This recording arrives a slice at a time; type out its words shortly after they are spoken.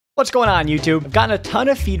What's going on, YouTube? I've gotten a ton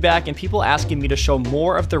of feedback and people asking me to show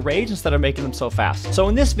more of the raids instead of making them so fast. So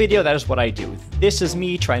in this video, that is what I do. This is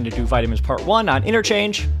me trying to do Vitamins Part 1 on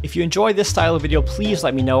Interchange. If you enjoy this style of video, please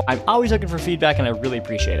let me know. I'm always looking for feedback and I really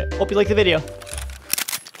appreciate it. Hope you like the video.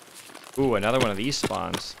 Ooh, another one of these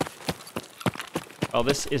spawns. Well,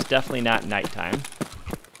 this is definitely not nighttime.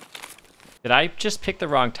 Did I just pick the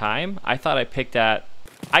wrong time? I thought I picked at...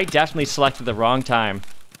 I definitely selected the wrong time.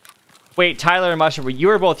 Wait, Tyler and Mushroom, you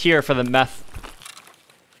were both here for the meth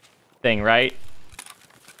thing, right?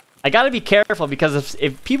 I gotta be careful because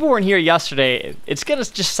if people weren't here yesterday, it's gonna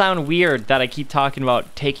just sound weird that I keep talking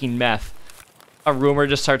about taking meth. A rumor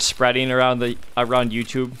just starts spreading around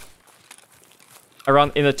YouTube.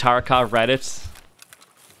 Around in the Tarkov Reddits.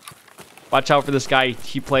 Watch out for this guy,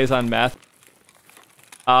 he plays on meth.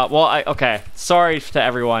 Okay, sorry to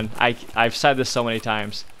everyone. I've said this so many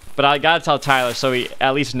times. But I gotta tell Tyler so he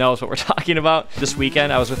at least knows what we're talking about. This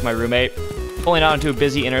weekend, I was with my roommate, pulling out into a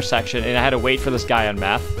busy intersection, and I had to wait for this guy on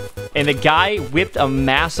meth. And the guy whipped a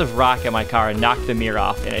massive rock at my car and knocked the mirror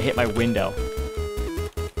off, and it hit my window.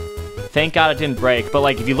 Thank God it didn't break. But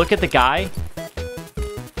like, if you look at the guy,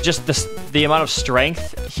 just the amount of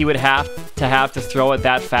strength he would have to throw it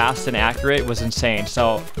that fast and accurate was insane.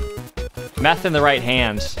 So, meth in the right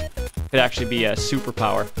hands could actually be a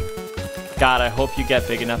superpower. God, I hope you get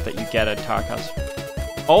big enough that you get a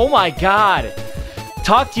Tarkov. Oh my God!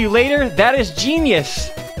 Talk to you later? That is genius!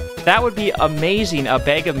 That would be amazing. A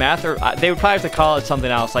bag of meth, or they would probably have to call it something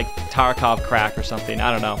else, like Tarkov crack or something. I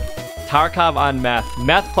don't know. Tarkov on meth.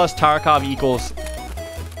 Meth plus Tarkov equals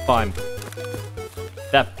fun.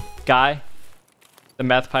 That guy, the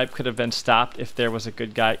meth pipe could have been stopped if there was a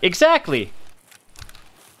good guy. Exactly!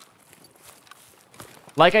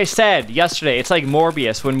 Like I said yesterday, it's like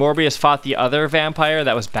Morbius. When Morbius fought the other vampire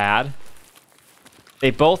that was bad.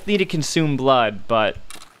 They both need to consume blood, but...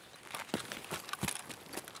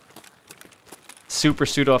 Super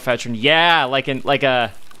pseudoephedrine. Yeah, like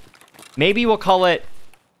a... Maybe we'll call it...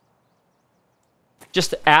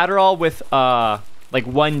 Just Adderall with, like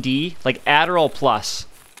 1D. Like Adderall plus.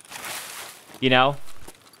 You know?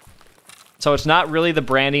 So it's not really the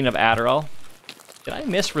branding of Adderall. Did I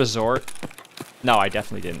miss Resort? No, I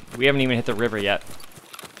definitely didn't. We haven't even hit the river yet.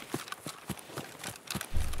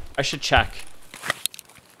 I should check.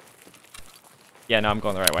 Yeah, no, I'm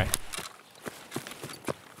going the right way.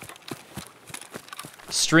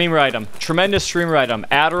 Streamer item. Tremendous streamer item.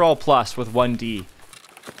 Adderall Plus with 1D.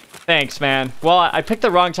 Thanks, man. Well, I picked the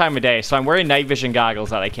wrong time of day, so I'm wearing night vision goggles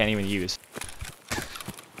that I can't even use.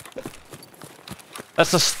 That's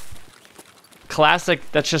just classic.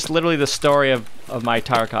 That's just literally the story of my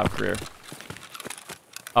Tarkov career.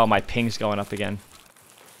 Oh, my ping's going up again.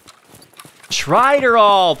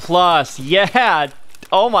 Triderol Plus. Yeah.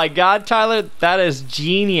 Oh my God, Tyler. That is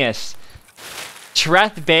genius.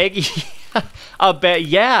 Treth Baggy. I'll bet.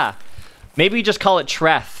 Yeah. Maybe just call it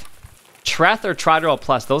Treth. Treth or Triderol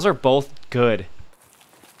Plus. Those are both good.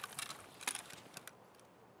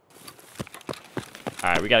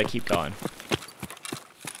 Alright, we gotta keep going.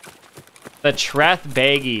 The Treth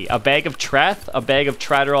Baggy. A bag of Treth. A bag of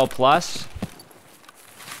Triderol Plus.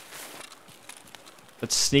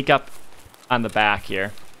 Let's sneak up on the back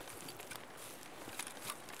here.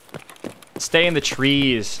 Stay in the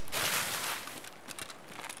trees.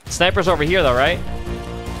 Sniper's over here though, right?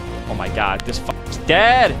 Oh my God, this fuck's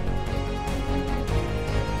dead!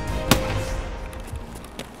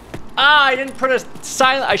 Ah, I didn't put a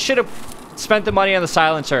silent. I should have spent the money on the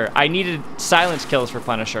silencer. I needed silence kills for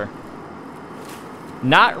Punisher.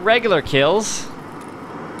 Not regular kills.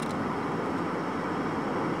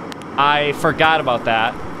 I forgot about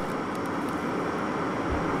that.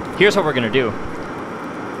 Here's what we're gonna do.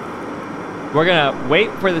 We're gonna wait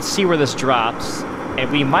for the see where this drops, and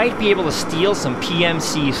we might be able to steal some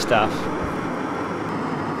PMC stuff.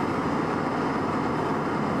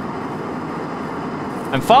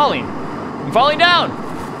 I'm falling. I'm falling down.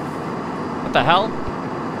 What the hell?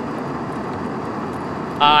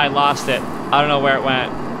 Ah, I lost it. I don't know where it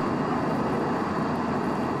went.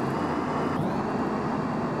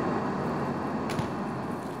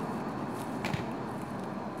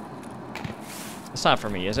 It's not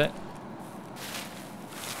for me, is it?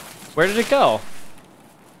 Where did it go?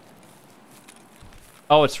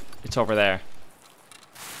 Oh, it's over there.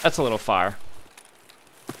 That's a little far.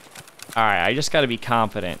 Alright, I just gotta be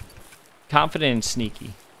confident. Confident and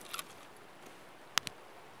sneaky.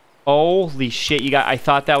 Holy shit, you got... I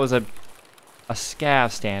thought that was a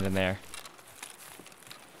scav standing there.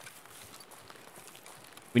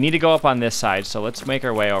 We need to go up on this side, so let's make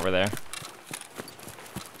our way over there.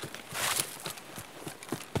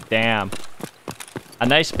 Damn. A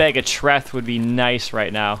nice bag of Treth would be nice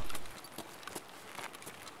right now.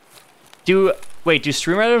 Wait, do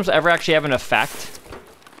stream items ever actually have an effect?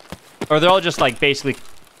 Or they're all just like basically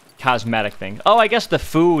cosmetic things? Oh, I guess the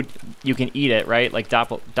food, you can eat it, right? Like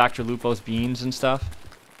Dr. Lupo's beans and stuff.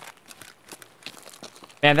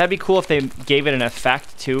 Man, that'd be cool if they gave it an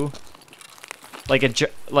effect too.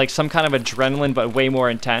 Like some kind of adrenaline, but way more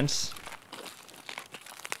intense.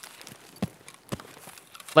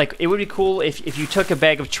 Like, it would be cool if you took a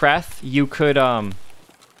bag of Treth, you could,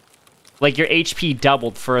 like, your HP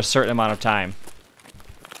doubled for a certain amount of time.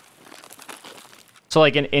 So,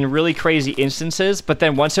 like, in really crazy instances, but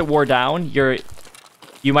then once it wore down,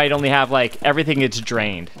 you might only have, like, everything gets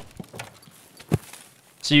drained.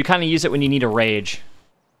 So you kind of use it when you need a rage.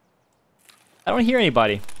 I don't hear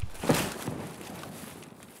anybody.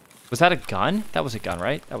 Was that a gun? That was a gun,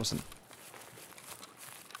 right? That wasn't...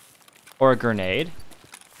 Or a grenade?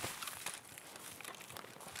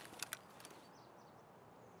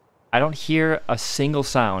 I don't hear a single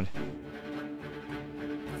sound.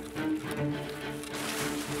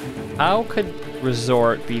 How could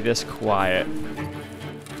Resort be this quiet?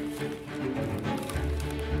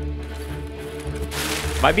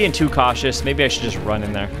 Am I being too cautious? Maybe I should just run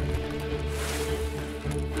in there.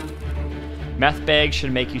 Meth bags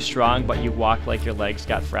should make you strong, but you walk like your legs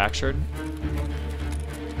got fractured.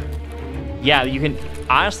 Yeah, you can...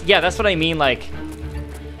 Honestly, yeah, that's what I mean, like...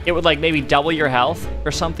 It would, like, maybe double your health or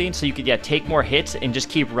something, so you could, yeah, take more hits and just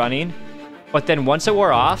keep running. But then once it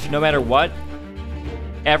wore off, no matter what,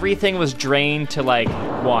 everything was drained to, like,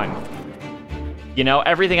 1. You know,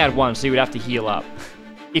 everything had 1, so you would have to heal up.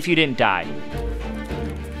 If you didn't die.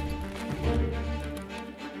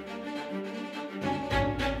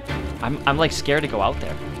 I'm, like, scared to go out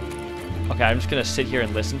there. Okay, I'm just gonna sit here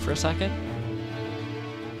and listen for a second.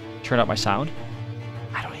 Turn up my sound.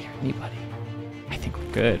 I don't hear anybody. I think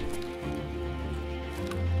we're good.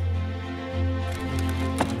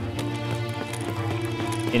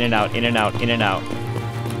 In and out, in and out, in and out.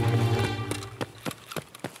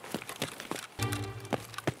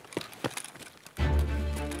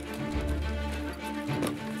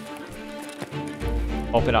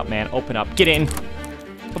 Open up, man. Open up. Get in.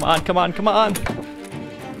 Come on, come on, come on.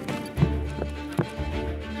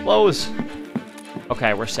 Close.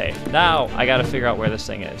 Okay, we're safe. Now, I gotta figure out where this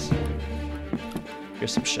thing is.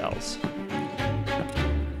 Here's some shells.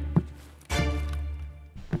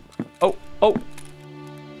 Oh, oh.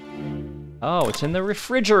 Oh, it's in the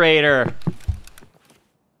refrigerator.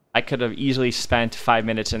 I could have easily spent 5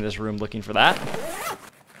 minutes in this room looking for that.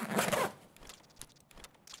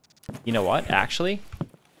 You know what, actually?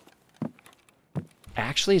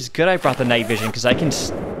 Actually, it's good I brought the night vision, because I can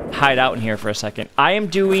hide out in here for a second. I am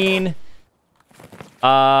doing...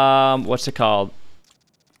 what's it called?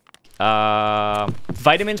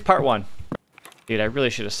 Vitamins Part 1. Dude, I really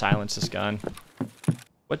should have silenced this gun.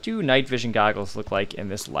 What do night vision goggles look like in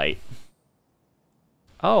this light?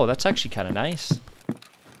 Oh, that's actually kind of nice.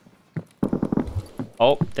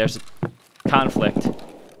 Oh, there's a conflict.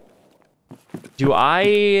 Do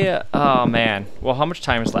I... Oh, man. Well, how much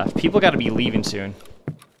time is left? People got to be leaving soon.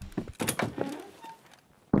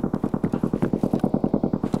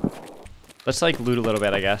 Let's, like, loot a little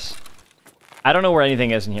bit, I guess. I don't know where anything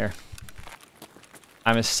is in here.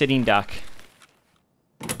 I'm a sitting duck.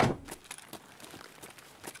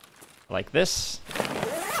 Like this.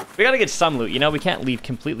 We gotta get some loot, you know? We can't leave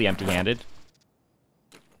completely empty-handed.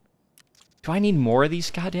 Do I need more of these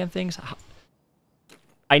goddamn things?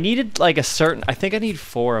 I needed, like, a certain... I think I need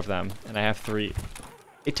 4 of them, and I have 3.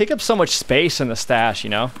 They take up so much space in the stash, you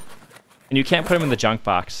know? And you can't put them in the junk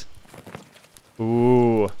box.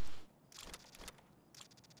 Ooh.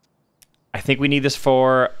 I think we need this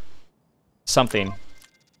for something.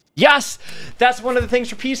 Yes! That's one of the things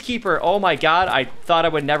for Peacekeeper. Oh my god, I thought I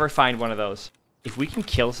would never find one of those. If we can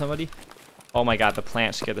kill somebody... Oh my god, the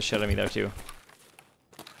plant scared the shit out of me there too.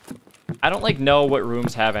 I don't, like, know what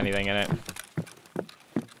rooms have anything in it.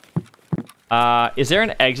 Is there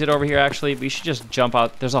an exit over here, actually? We should just jump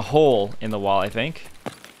out. There's a hole in the wall, I think.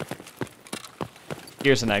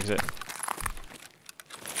 Here's an exit.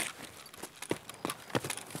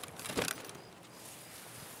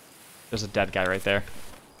 There's a dead guy right there.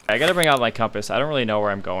 I gotta bring out my compass. I don't really know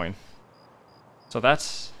where I'm going. So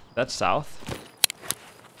that's south.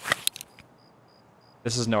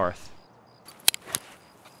 This is north.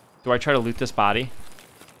 Do I try to loot this body?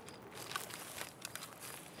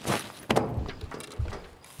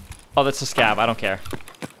 Oh, that's a scab. I don't care.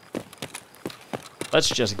 Let's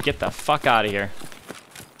just get the fuck out of here.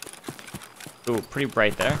 Ooh, pretty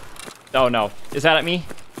bright there. Oh no. Is that at me?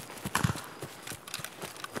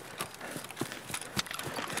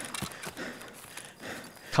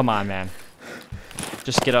 Come on, man.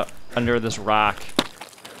 Just get up under this rock.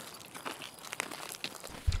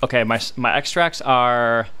 Okay, my extracts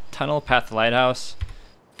are tunnel, path to lighthouse.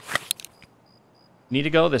 Need to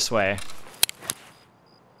go this way.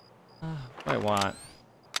 What do I want?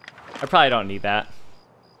 I probably don't need that.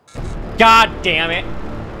 God damn it!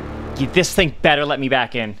 This thing better let me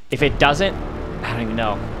back in. If it doesn't, I don't even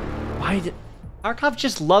know. Why did... Tarkov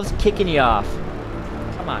just loves kicking you off.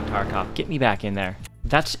 Come on, Tarkov. Get me back in there.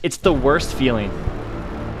 It's the worst feeling.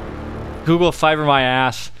 Google fiber my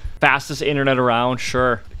ass. Fastest internet around,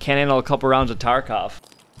 sure. Can't handle a couple rounds of Tarkov.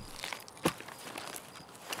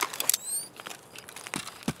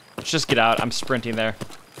 Let's just get out. I'm sprinting there.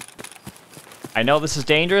 I know this is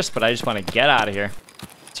dangerous, but I just want to get out of here.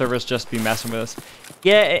 Servers just be messing with us.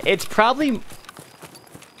 Yeah, it's probably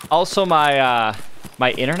also my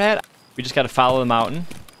my internet. We just got to follow the mountain.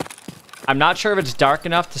 I'm not sure if it's dark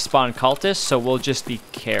enough to spawn cultists, so we'll just be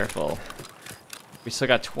careful. We still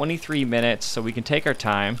got 23 minutes, so we can take our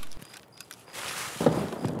time.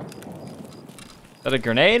 Is that a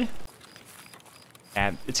grenade?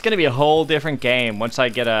 And it's gonna be a whole different game once I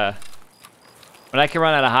get when I can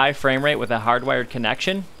run at a high frame rate with a hardwired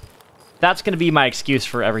connection. That's gonna be my excuse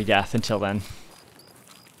for every death until then.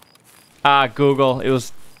 Google. It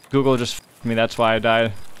was Google just f***ed me, that's why I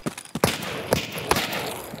died.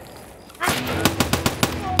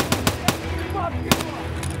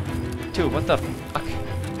 Dude, what the fuck?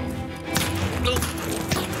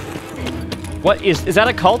 What is that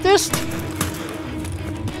a cultist?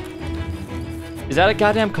 Is that a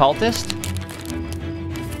goddamn cultist?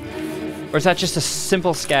 Or is that just a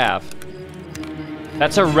simple scav?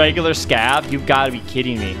 That's a regular scav? You've got to be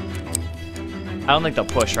kidding me. I don't think they'll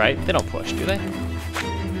push, right? They don't push, do they?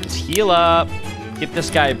 Let's heal up. Get this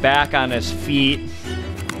guy back on his feet.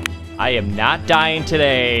 I am not dying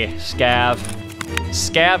today, scav.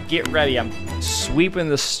 Scav, get ready. I'm sweeping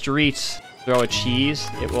the streets. Throw a cheese.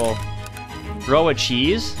 It will throw a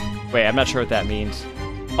cheese? Wait, I'm not sure what that means.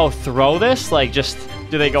 Oh, throw this? Like, just,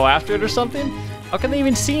 do they go after it or something? How can they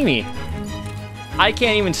even see me? I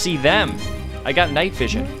can't even see them. I got night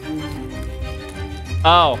vision.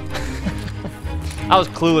 Oh. I was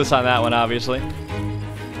clueless on that one, obviously.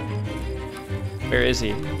 Where is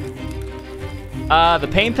he? The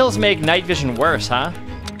pain pills make night vision worse, huh?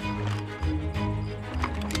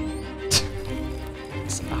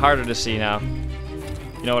 It's harder to see now.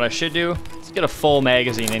 You know what I should do? Let's get a full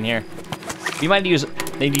magazine in here. We might need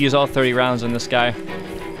to use all 30 rounds on this guy.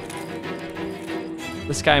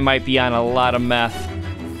 This guy might be on a lot of meth.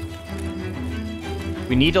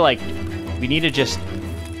 We need to just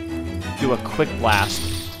do a quick blast.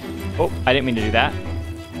 Oh, I didn't mean to do that.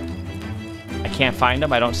 I can't find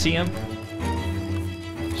him. I don't see him.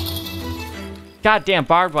 Goddamn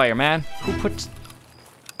barbed wire, man. Who puts...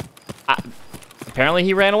 apparently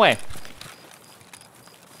he ran away.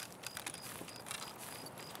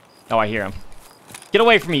 Oh, I hear him. Get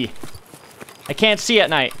away from me. I can't see at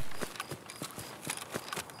night.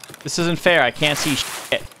 This isn't fair. I can't see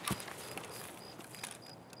shit.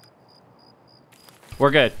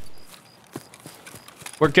 We're good.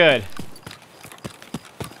 We're good.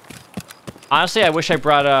 Honestly, I wish I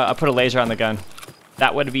brought I put a laser on the gun.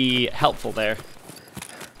 That would be helpful there.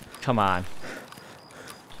 Come on.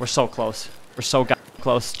 We're so close. We're so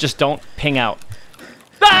close. Just don't ping out.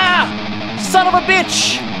 Ah! Son of a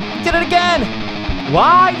bitch! Did it again!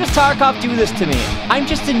 Why does Tarkov do this to me? I'm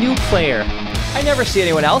just a new player. I never see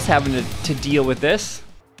anyone else having to deal with this.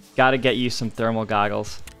 Gotta get you some thermal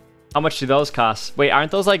goggles. How much do those cost? Wait,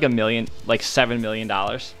 aren't those like $1 million, like $7 million?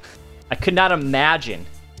 I could not imagine.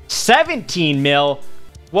 17 mil?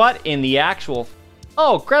 What in the actual...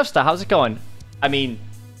 Oh, Grevsta, how's it going? I mean,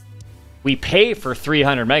 we pay for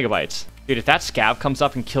 300 megabytes. Dude, if that scav comes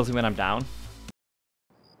up and kills me when I'm down...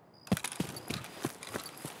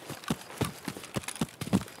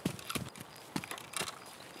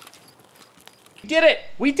 We did it!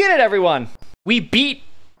 We did it, everyone! We beat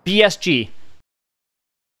BSG.